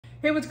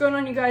Hey, what's going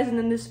on, you guys? And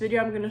in this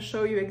video, I'm going to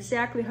show you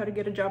exactly how to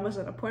get a job as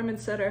an appointment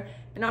setter.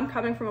 And I'm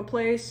coming from a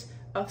place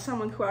of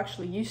someone who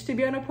actually used to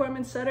be an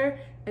appointment setter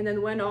and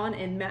then went on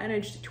and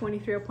managed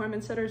 23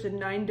 appointment setters in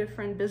 9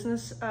 different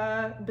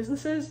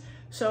businesses.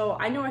 So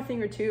I know a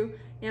thing or two,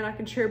 and I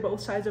can share both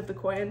sides of the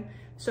coin.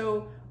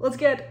 So let's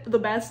get the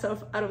bad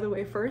stuff out of the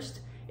way first.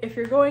 If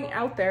you're going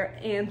out there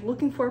and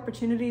looking for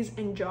opportunities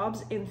and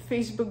jobs in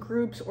Facebook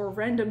groups or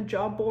random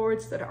job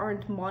boards that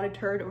aren't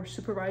monitored or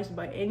supervised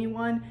by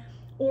anyone,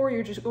 or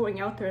you're just going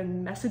out there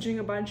and messaging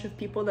a bunch of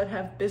people that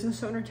have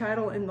business owner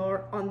title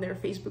on their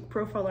Facebook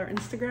profile or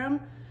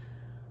Instagram,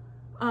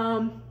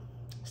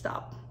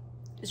 stop.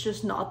 It's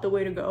just not the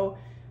way to go.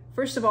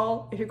 First of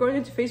all, if you're going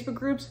into Facebook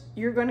groups,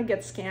 you're gonna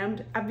get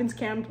scammed. I've been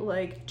scammed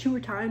like 2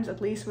 times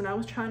at least when I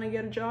was trying to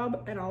get a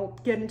job, and I'll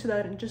get into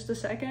that in just a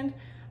second.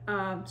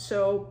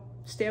 So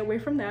stay away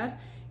from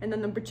that. And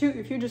then number 2,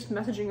 if you're just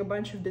messaging a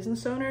bunch of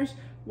business owners,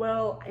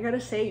 well, I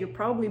gotta say, you're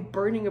probably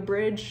burning a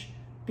bridge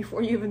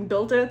before you even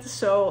built it.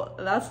 So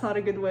that's not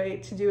a good way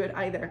to do it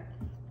either.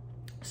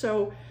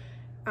 So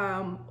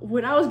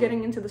when I was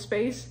getting into the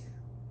space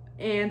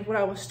and what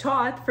I was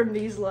taught from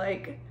these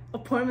like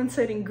appointment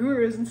setting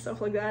gurus and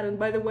stuff like that, and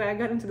by the way, I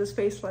got into the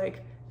space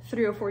like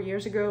 3 or 4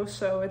 years ago,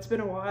 so it's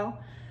been a while,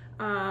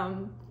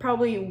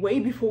 probably way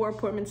before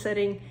appointment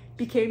setting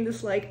became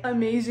this like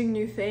amazing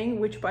new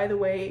thing, which by the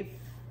way,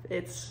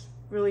 it's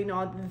really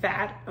not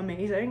that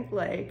amazing.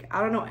 Like,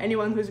 I don't know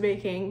anyone who's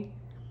making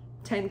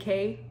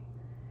 10K,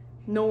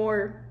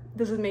 nor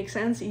does it make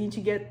sense. You need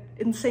to get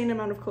insane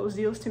amount of closed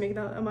deals to make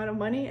that amount of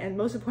money, and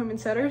most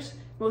appointment setters,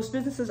 most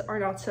businesses are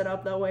not set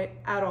up that way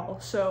at all.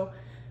 So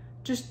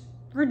just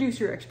reduce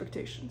your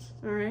expectations,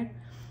 all right?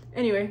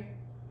 Anyway,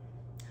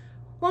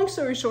 long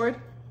story short,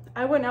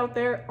 I went out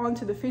there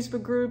onto the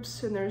Facebook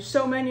groups, and there's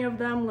so many of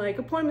them, like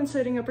appointment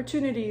setting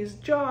opportunities,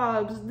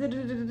 jobs,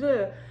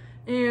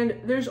 and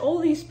there's all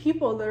these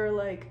people that are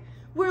like,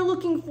 we're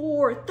looking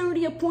for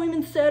 30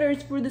 appointment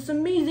setters for this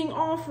amazing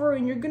offer,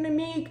 and you're gonna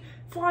make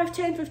 5,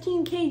 10,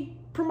 15K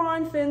per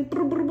month, and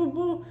blah, blah, blah,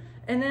 blah.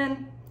 And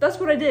then that's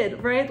what I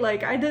did, right?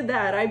 Like, I did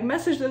that. I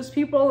messaged those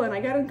people and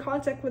I got in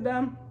contact with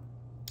them.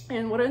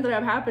 And what ended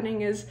up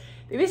happening is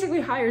they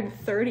basically hired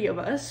 30 of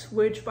us,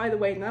 which, by the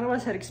way, none of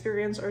us had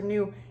experience or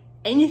knew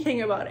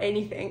anything about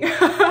anything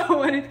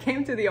when it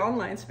came to the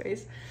online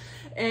space.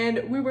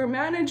 And we were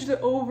managed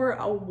over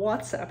a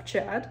WhatsApp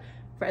chat,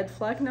 red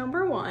flag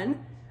number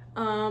 1.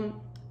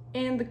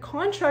 And the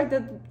contract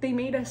that they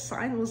made us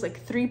sign was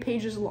like 3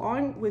 pages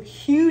long with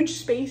huge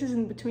spaces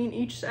in between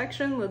each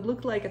section that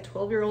looked like a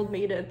 12-year-old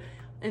made it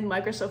in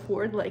Microsoft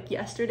Word like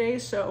yesterday.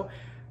 So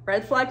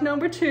red flag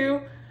number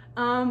 2.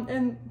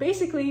 And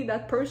basically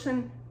that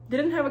person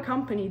didn't have a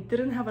company,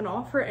 didn't have an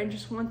offer, and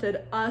just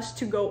wanted us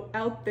to go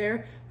out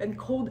there and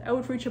cold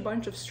outreach a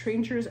bunch of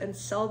strangers and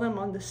sell them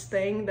on this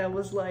thing that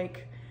was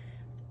like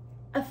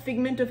a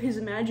figment of his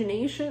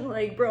imagination.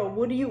 Like, bro,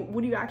 what do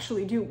you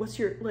actually do? What's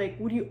your, like,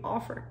 what do you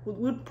offer?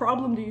 What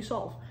problem do you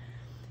solve?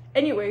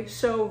 Anyway,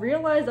 so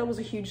realized that was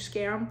a huge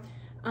scam.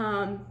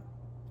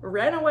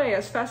 Ran away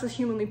as fast as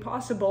humanly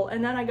possible,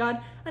 and then I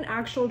got an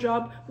actual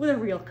job with a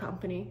real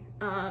company.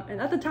 And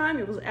at the time,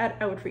 it was Ad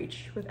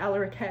Outreach with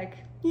Alaric Heck.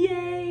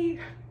 Yay!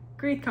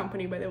 Great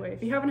company, by the way.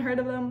 If you haven't heard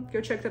of them, go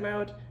check them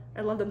out.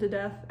 I love them to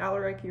death.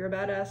 Alaric, you're a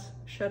badass.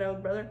 Shout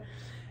out, brother.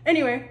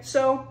 Anyway,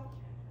 so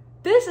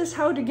this is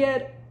how to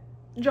get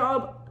a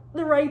job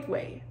the right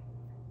way.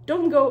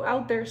 Don't go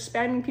out there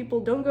spamming people.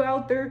 Don't go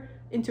out there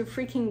into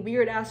freaking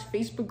weird-ass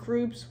Facebook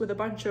groups with a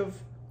bunch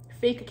of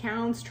fake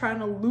accounts trying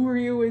to lure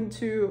you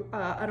into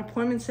an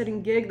appointment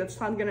setting gig that's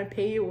not gonna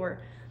pay you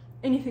or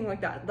anything like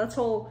that. That's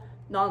all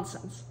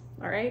nonsense,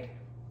 all right?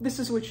 This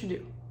is what you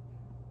do.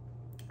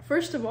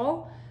 First of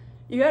all,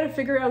 you gotta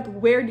figure out,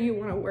 where do you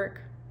wanna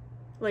work?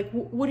 Like,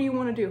 what do you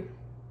wanna do?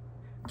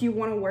 Do you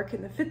wanna work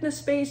in the fitness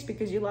space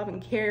because you love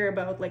and care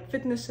about like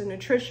fitness and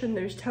nutrition?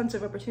 There's tons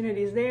of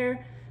opportunities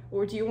there.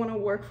 Or do you wanna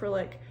work for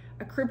like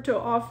a crypto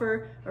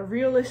offer, a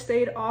real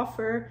estate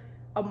offer,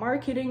 a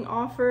marketing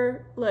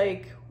offer?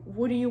 Like,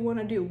 what do you want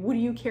to do? What do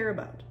you care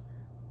about?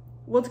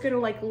 What's gonna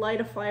like light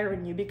a fire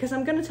in you? Because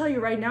I'm gonna tell you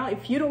right now,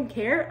 if you don't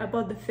care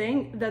about the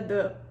thing that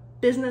the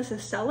business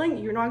is selling,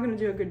 you're not gonna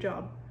do a good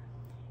job.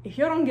 If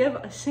you don't give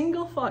a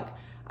single fuck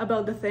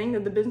about the thing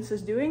that the business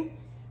is doing,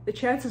 the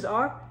chances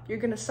are you're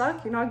gonna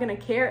suck, you're not gonna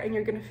care, and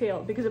you're gonna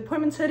fail, because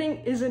appointment setting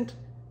isn't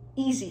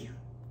easy.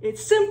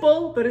 It's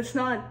simple, but it's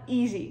not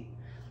easy.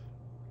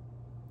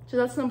 So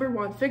that's number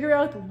 1. Figure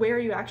out where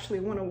you actually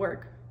want to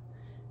work.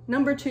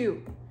 Number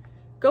 2,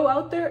 go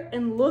out there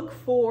and look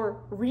for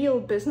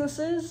real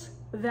businesses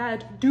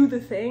that do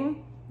the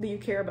thing that you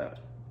care about.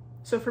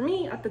 So for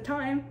me, at the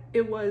time,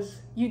 it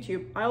was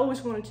YouTube. I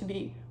always wanted to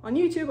be on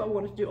YouTube. I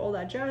wanted to do all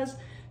that jazz.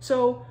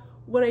 So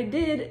what I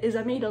did is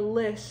I made a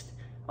list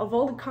of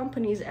all the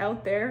companies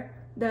out there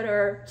that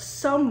are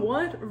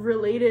somewhat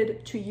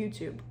related to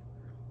YouTube.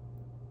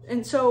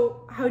 And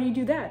so how do you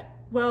do that?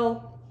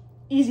 Well,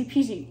 easy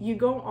peasy. You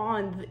go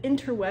on the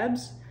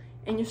interwebs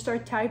and you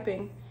start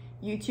typing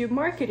YouTube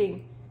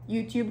marketing,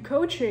 YouTube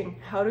coaching,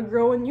 how to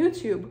grow on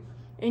YouTube,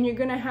 and you're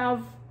gonna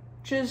have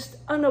just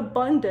an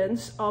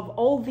abundance of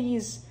all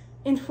these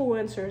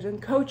influencers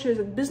and coaches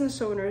and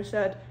business owners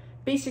that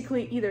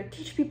basically either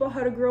teach people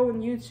how to grow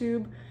on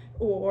YouTube,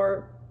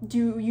 or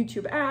do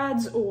YouTube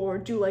ads, or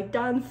do like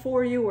done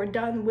for you or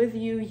done with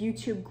you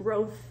YouTube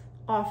growth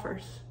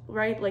offers,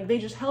 right? Like they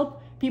just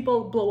help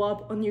people blow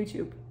up on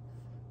YouTube.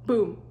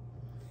 Boom.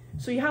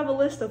 So you have a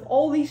list of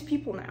all these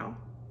people now.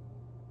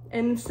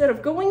 And instead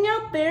of going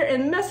out there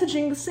and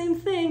messaging the same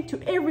thing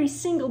to every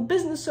single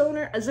business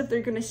owner as if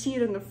they're gonna see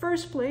it in the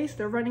first place,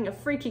 they're running a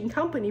freaking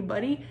company,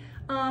 buddy.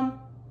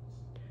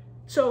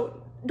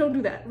 So don't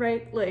do that,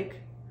 right?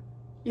 Like,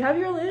 you have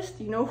your list,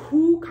 you know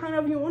who kind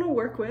of you want to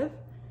work with.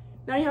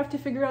 Now you have to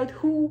figure out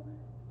who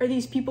are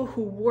these people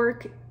who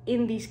work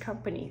in these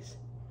companies.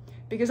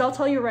 Because I'll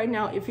tell you right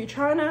now, if you're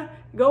trying to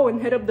go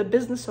and hit up the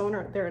business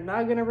owner, they're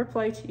not gonna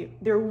reply to you.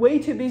 They're way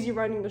too busy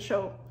running the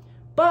show.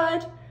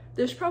 But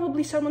there's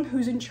probably someone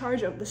who's in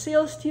charge of the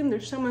sales team,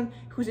 there's someone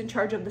who's in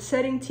charge of the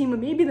setting team, or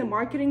maybe the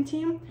marketing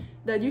team,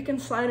 that you can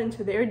slide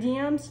into their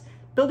DMs,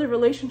 build a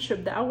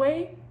relationship that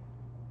way,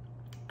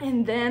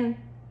 and then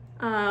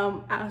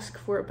ask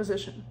for a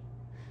position,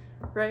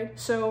 right?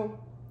 So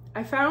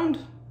I found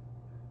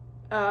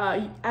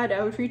Ad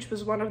Outreach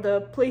was one of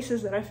the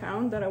places that I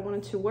found that I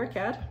wanted to work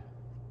at,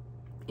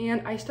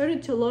 and I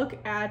started to look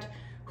at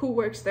who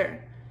works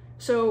there.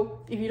 So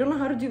if you don't know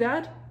how to do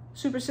that,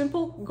 super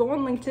simple, go on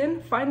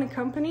LinkedIn, find the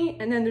company,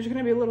 and then there's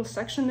gonna be a little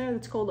section there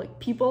that's called like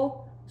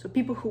people, so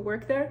people who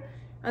work there,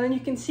 and then you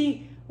can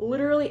see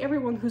literally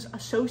everyone who's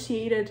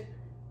associated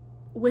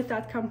with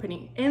that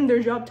company and their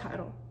job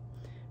title,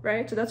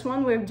 right? So that's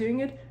one way of doing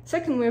it.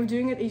 Second way of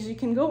doing it is you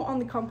can go on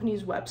the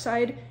company's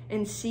website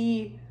and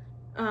see,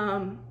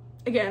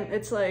 again,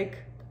 it's like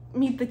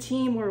meet the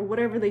team or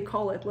whatever they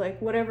call it,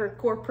 like whatever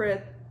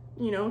corporate,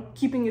 you know,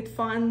 keeping it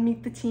fun,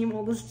 meet the team,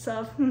 all this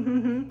stuff.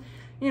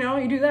 You know,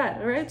 you do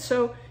that, all right?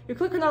 So you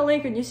click on that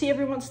link and you see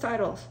everyone's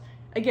titles.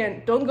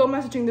 Again, don't go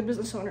messaging the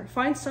business owner.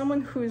 Find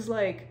someone who's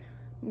like,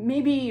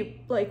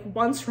 maybe like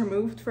once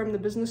removed from the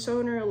business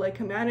owner, like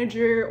a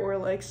manager or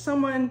like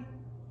someone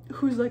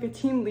who's like a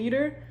team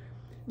leader,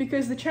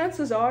 because the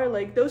chances are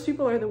like those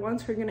people are the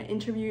ones who are going to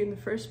interview you in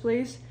the first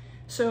place.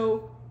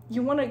 So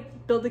you want to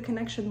build a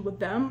connection with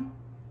them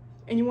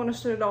and you want to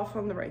start it off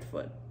on the right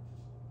foot.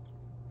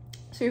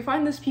 So you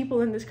find these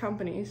people in these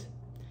companies,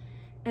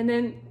 and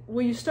then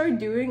what you start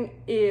doing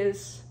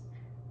is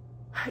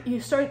you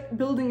start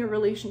building a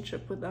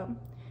relationship with them.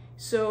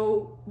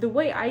 So the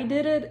way I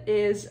did it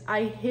is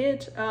I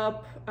hit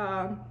up,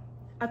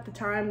 at the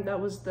time, that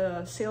was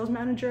the sales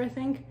manager, I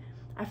think.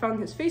 I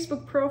found his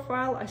Facebook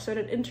profile, I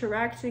started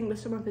interacting with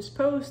some of his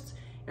posts,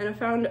 and I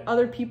found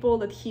other people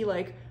that he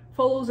like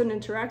follows and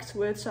interacts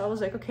with. So I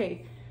was like,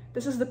 okay,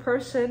 this is the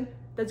person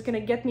that's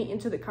gonna get me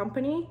into the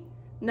company.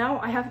 Now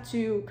I have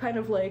to kind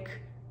of like,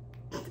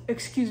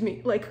 excuse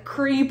me, like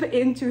creep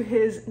into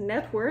his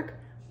network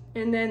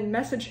and then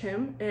message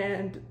him,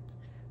 and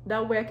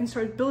that way I can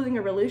start building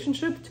a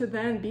relationship to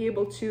then be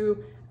able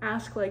to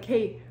ask like,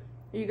 hey,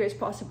 are you guys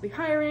possibly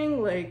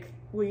hiring? Like,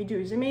 what you do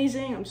is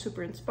amazing, I'm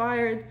super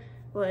inspired,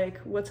 like,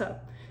 what's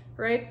up,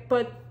 right?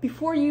 But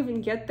before you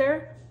even get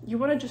there, you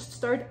want to just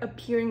start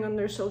appearing on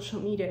their social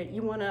media.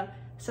 You want to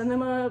send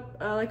them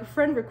like a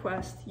friend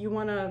request. You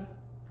want to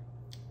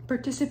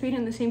participate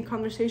in the same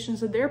conversations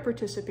that they're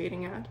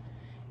participating at.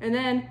 And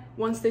then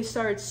once they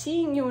start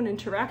seeing you and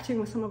interacting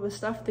with some of the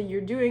stuff that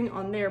you're doing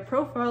on their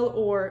profile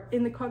or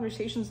in the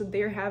conversations that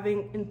they're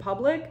having in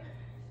public,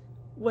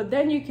 what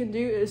then you can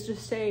do is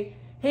just say,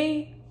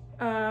 hey,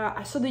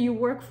 I saw that you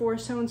work for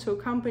so-and-so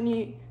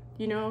company,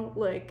 you know,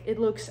 like it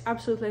looks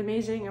absolutely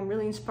amazing. I'm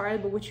really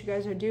inspired by what you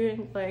guys are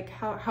doing. Like,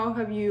 how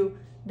have you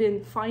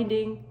been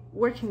finding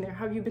working there?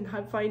 How have you been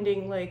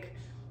finding like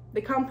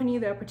the company,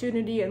 the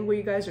opportunity, and where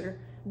you guys are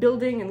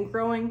building and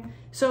growing?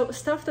 So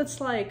stuff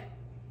that's like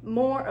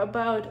more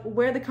about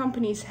where the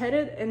company's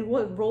headed and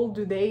what role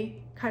do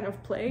they kind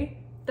of play.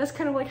 That's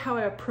kind of like how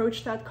I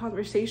approach that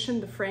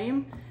conversation, the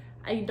frame.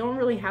 I don't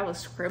really have a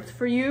script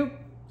for you,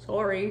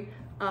 sorry,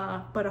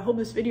 but I hope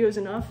this video is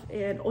enough,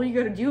 and all you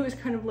gotta do is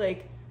kind of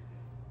like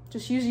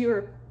just use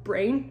your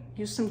brain,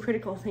 use some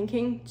critical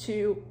thinking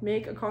to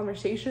make a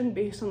conversation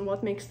based on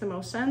what makes the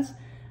most sense.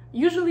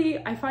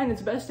 Usually I find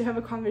it's best to have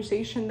a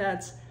conversation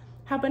that's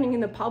happening in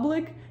the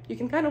public. You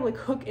can kind of like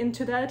hook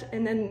into that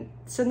and then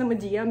send them a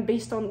DM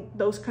based on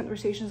those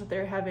conversations that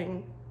they're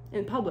having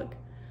in public.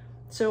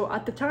 So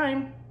at the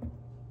time,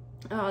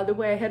 the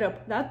way I hit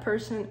up that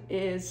person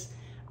is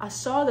I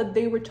saw that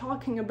they were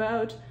talking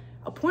about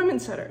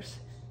appointment setters,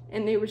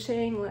 and they were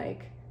saying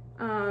like,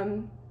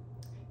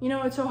 you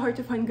know, it's so hard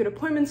to find good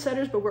appointment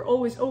setters, but we're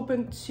always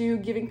open to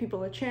giving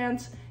people a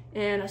chance.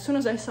 And as soon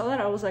as I saw that,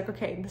 I was like,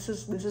 okay, this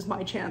is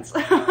my chance.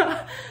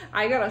 I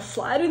gotta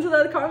slide into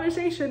that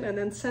conversation and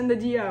then send a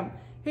DM.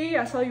 Hey,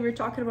 I saw you were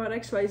talking about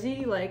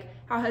XYZ, like,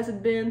 how has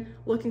it been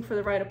looking for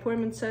the right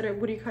appointment setter?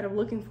 What are you kind of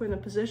looking for in the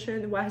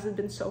position? Why has it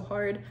been so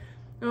hard?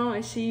 Oh,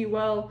 I see,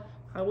 well,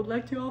 I would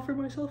like to offer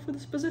myself for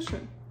this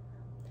position.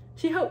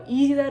 See how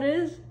easy that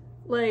is?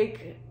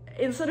 Like,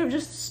 instead of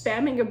just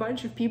spamming a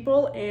bunch of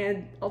people.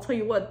 And I'll tell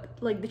you what,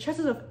 like the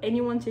chances of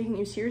anyone taking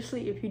you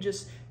seriously if you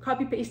just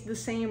copy paste the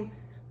same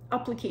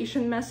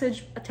application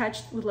message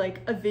attached with like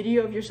a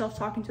video of yourself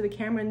talking to the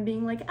camera and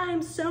being like,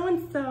 I'm so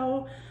and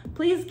so,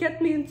 please get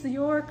me into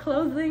your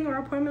clothing or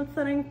appointment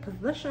setting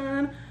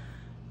position,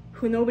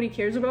 who nobody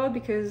cares about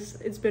because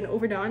it's been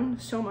overdone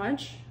so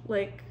much.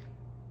 Like,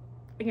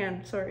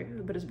 again, sorry,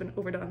 but it's been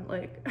overdone.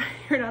 Like,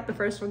 you're not the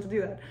first one to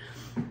do that.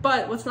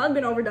 But what's not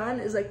been overdone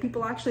is like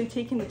people actually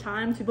taking the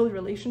time to build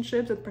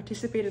relationships and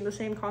participate in the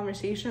same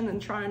conversation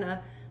and trying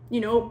to, you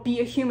know, be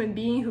a human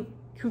being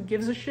who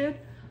gives a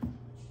shit.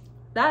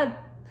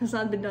 That has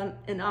not been done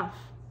enough.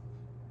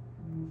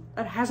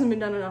 That hasn't been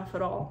done enough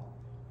at all.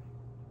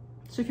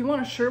 So if you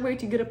want a sure way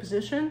to get a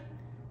position,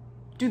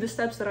 do the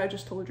steps that I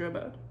just told you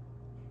about.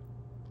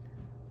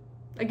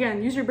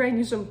 Again, use your brain,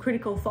 use some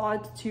critical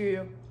thought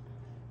to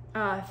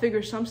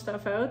figure some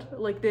stuff out.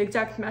 Like the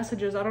exact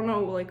messages, I don't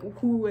know like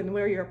who and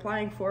where you're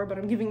applying for, but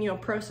I'm giving you a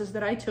process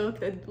that I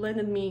took that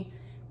landed me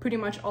pretty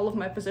much all of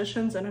my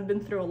positions, and I've been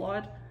through a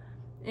lot.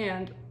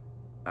 And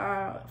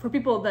for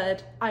people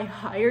that I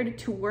hired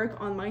to work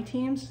on my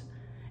teams,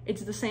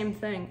 it's the same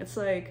thing. It's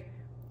like,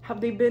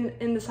 have they been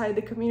inside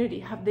the community?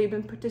 Have they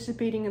been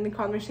participating in the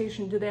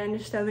conversation? Do they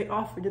understand the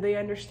offer? Do they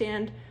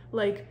understand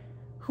like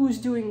who's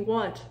doing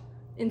what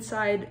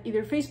inside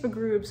either Facebook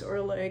groups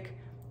or like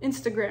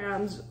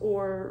Instagrams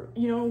or,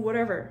 you know,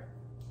 whatever.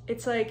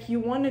 It's like you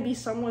want to be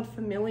somewhat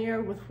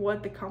familiar with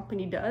what the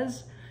company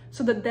does,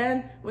 so that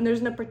then when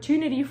there's an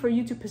opportunity for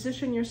you to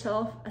position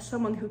yourself as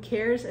someone who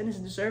cares and is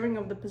deserving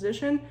of the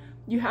position,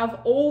 you have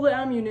all the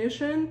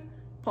ammunition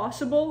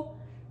possible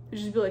to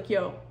just be like,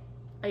 yo,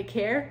 I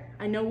care,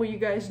 I know what you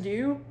guys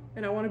do,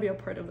 and I want to be a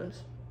part of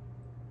this.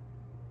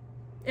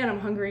 And I'm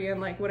hungry and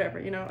like whatever,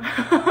 you know,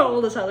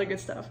 all this other good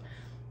stuff.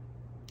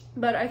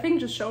 But I think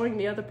just showing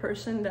the other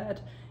person that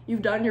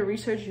you've done your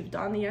research, you've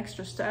done the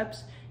extra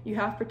steps, you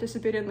have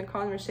participated in the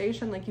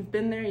conversation, like you've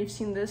been there, you've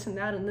seen this and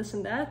that and this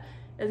and that,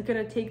 is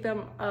gonna take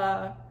them,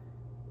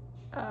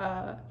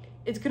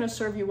 it's gonna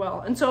serve you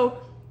well. And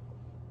so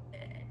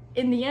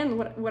in the end,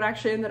 what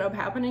actually ended up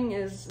happening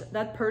is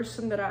that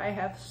person that I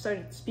have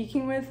started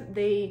speaking with,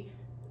 they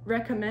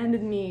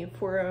recommended me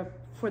for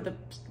the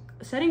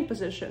setting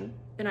position,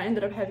 and I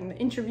ended up having the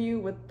interview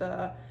with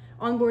the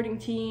onboarding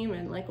team,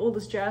 and like all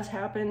this jazz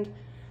happened.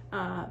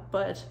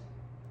 But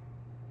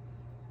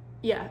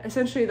yeah,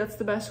 essentially that's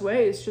the best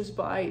way, is just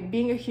by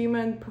being a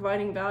human,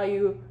 providing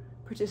value,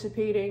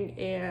 participating,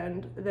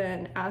 and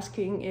then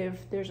asking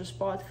if there's a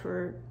spot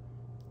for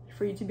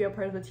you to be a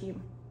part of the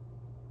team.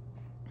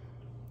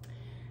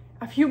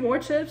 A few more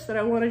tips that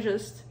I want to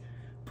just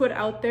put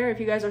out there if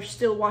you guys are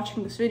still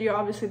watching this video.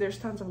 Obviously there's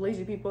tons of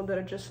lazy people that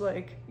are just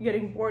like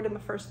getting bored in the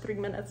first 3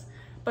 minutes,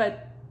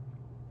 but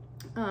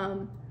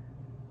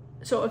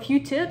so a few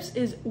tips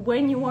is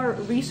when you are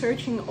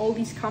researching all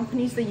these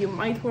companies that you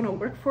might want to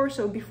work for.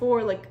 So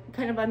before, like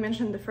kind of I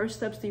mentioned, the first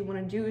steps that you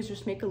want to do is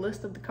just make a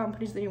list of the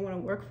companies that you want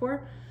to work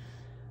for.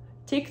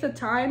 Take the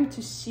time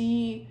to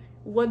see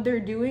what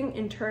they're doing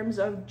in terms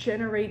of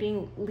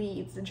generating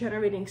leads,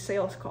 generating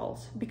sales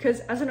calls. Because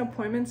as an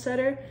appointment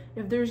setter,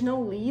 if there's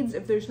no leads,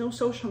 if there's no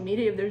social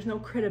media, if there's no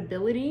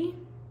credibility,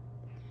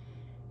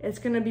 it's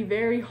going to be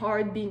very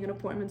hard being an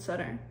appointment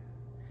setter.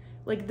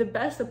 Like the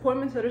best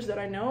appointment setters that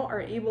I know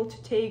are able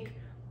to take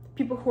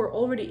people who are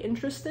already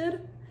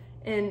interested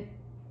and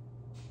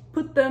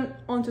put them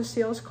onto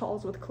sales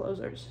calls with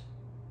closers.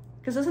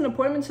 Because as an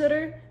appointment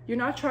setter, you're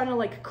not trying to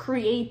like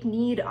create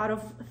need out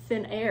of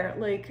thin air.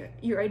 Like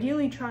you're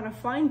ideally trying to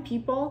find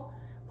people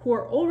who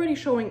are already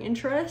showing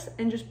interest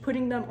and just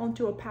putting them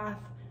onto a path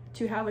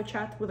to have a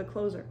chat with a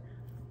closer.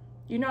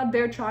 You're not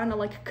there trying to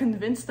like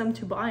convince them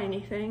to buy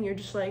anything. You're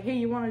just like, hey,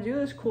 you want to do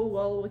this? Cool,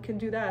 well, we can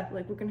do that.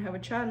 Like we can have a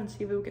chat and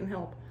see if we can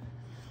help.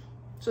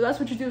 So that's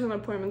what you do as an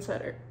appointment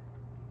setter.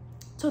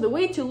 So the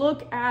way to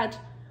look at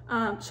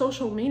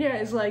social media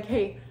is like,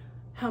 hey,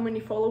 how many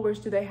followers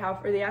do they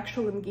have? Are they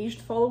actual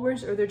engaged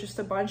followers, or they're just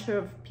a bunch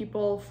of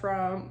people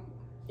from,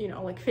 you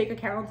know, like fake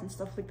accounts and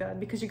stuff like that?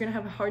 Because you're gonna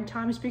have a hard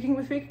time speaking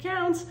with fake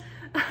accounts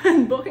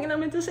and booking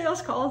them into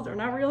sales calls. They're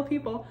not real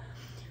people.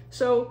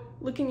 So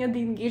looking at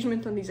the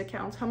engagement on these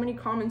accounts, how many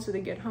comments do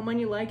they get? How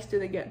many likes do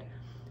they get?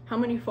 How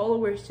many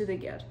followers do they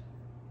get?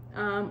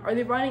 Are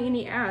they running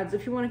any ads?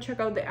 If you want to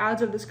check out the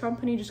ads of this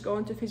company, just go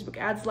into Facebook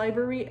ads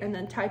library and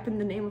then type in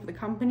the name of the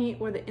company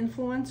or the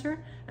influencer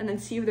and then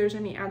see if there's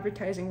any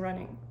advertising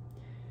running.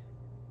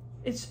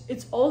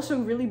 It's also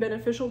really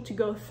beneficial to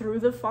go through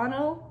the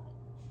funnel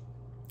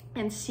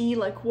and see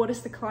like what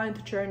is the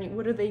client journey?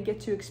 What do they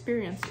get to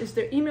experience? Is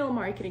there email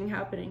marketing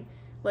happening?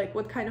 Like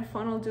what kind of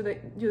funnel do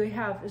they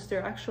have? Is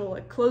there actual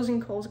like closing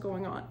calls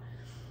going on?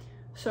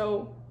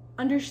 So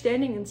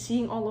understanding and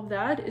seeing all of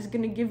that is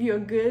going to give you a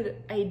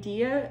good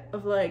idea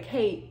of like,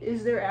 hey,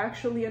 is there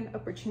actually an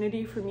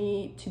opportunity for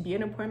me to be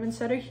an appointment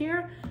setter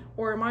here?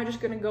 Or am I just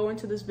going to go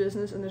into this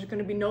business and there's going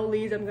to be no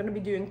leads? I'm going to be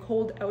doing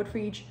cold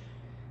outreach,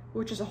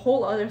 which is a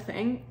whole other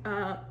thing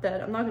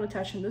that I'm not going to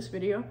touch in this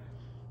video.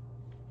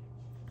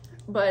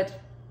 But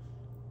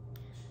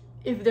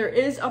if there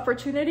is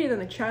opportunity, then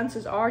the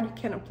chances are you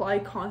can apply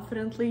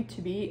confidently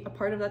to be a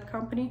part of that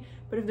company.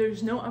 But if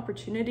there's no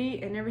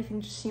opportunity and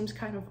everything just seems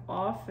kind of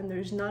off and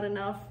there's not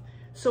enough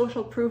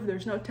social proof,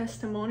 there's no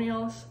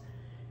testimonials,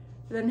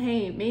 then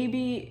hey,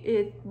 maybe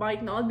it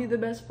might not be the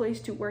best place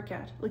to work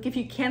at. Like if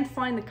you can't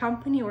find the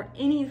company or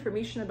any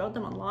information about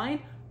them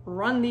online,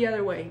 run the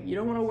other way. You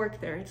don't want to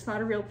work there. It's not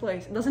a real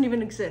place. It doesn't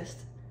even exist.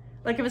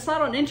 Like if it's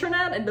not on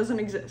internet, it doesn't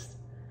exist.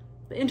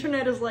 The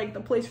internet is like the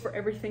place for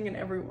everything and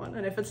everyone.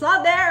 And if it's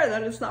not there,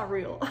 then it's not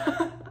real.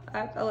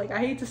 I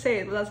hate to say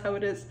it, but that's how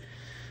it is.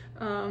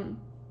 And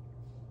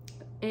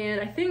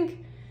I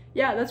think,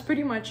 yeah, that's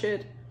pretty much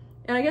it.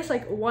 And I guess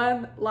like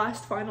one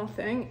last final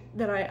thing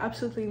that I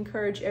absolutely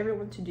encourage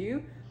everyone to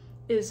do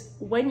is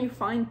when you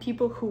find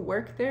people who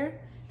work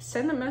there,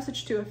 send a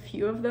message to a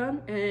few of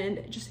them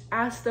and just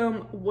ask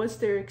them what's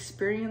their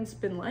experience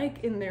been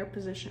like in their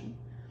position.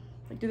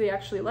 Like, do they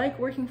actually like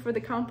working for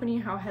the company?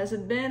 How has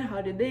it been?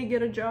 How did they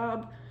get a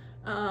job?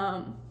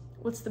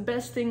 What's the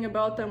best thing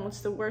about them?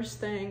 What's the worst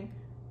thing?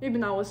 Maybe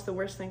not what's the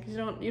worst thing, because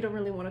you don't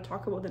really want to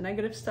talk about the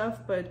negative stuff,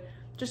 but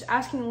just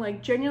asking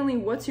like genuinely,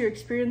 what's your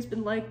experience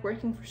been like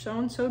working for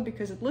so-and-so,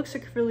 because it looks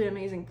like a really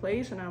amazing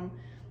place and I'm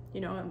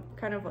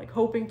kind of like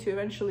hoping to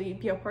eventually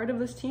be a part of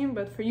this team.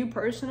 But for you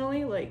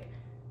personally, like,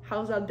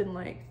 how's that been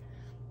like?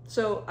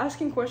 So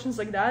asking questions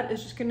like that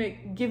is just gonna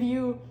give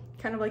you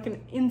kind of like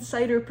an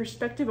insider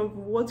perspective of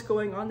what's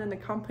going on in the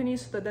company,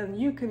 so that then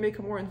you can make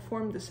a more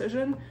informed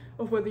decision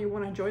of whether you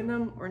want to join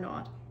them or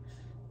not.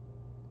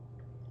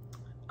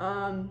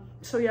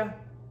 So yeah,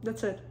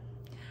 that's it.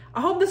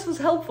 I hope this was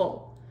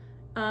helpful.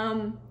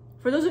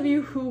 For those of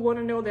you who want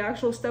to know the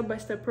actual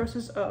step-by-step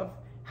process of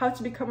how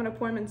to become an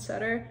appointment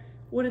setter,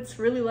 what it's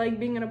really like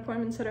being an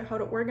appointment setter, how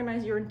to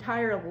organize your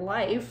entire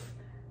life,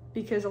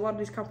 because a lot of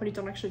these companies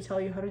don't actually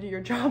tell you how to do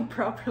your job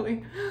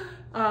properly.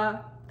 I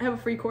have a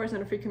free course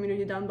and a free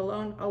community down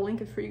below. I'll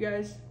link it for you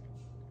guys.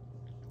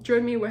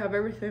 Join me. We have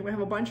everything. We have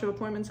a bunch of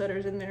appointment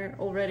setters in there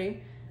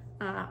already,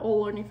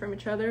 all learning from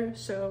each other.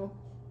 So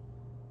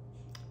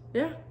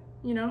yeah,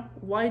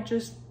 why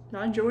just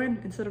not join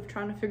instead of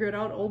trying to figure it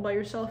out all by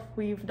yourself?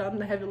 We've done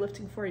the heavy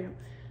lifting for you.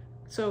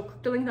 So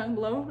click the link down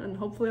below and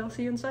hopefully I'll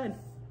see you inside.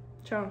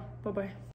 Ciao. Bye-bye.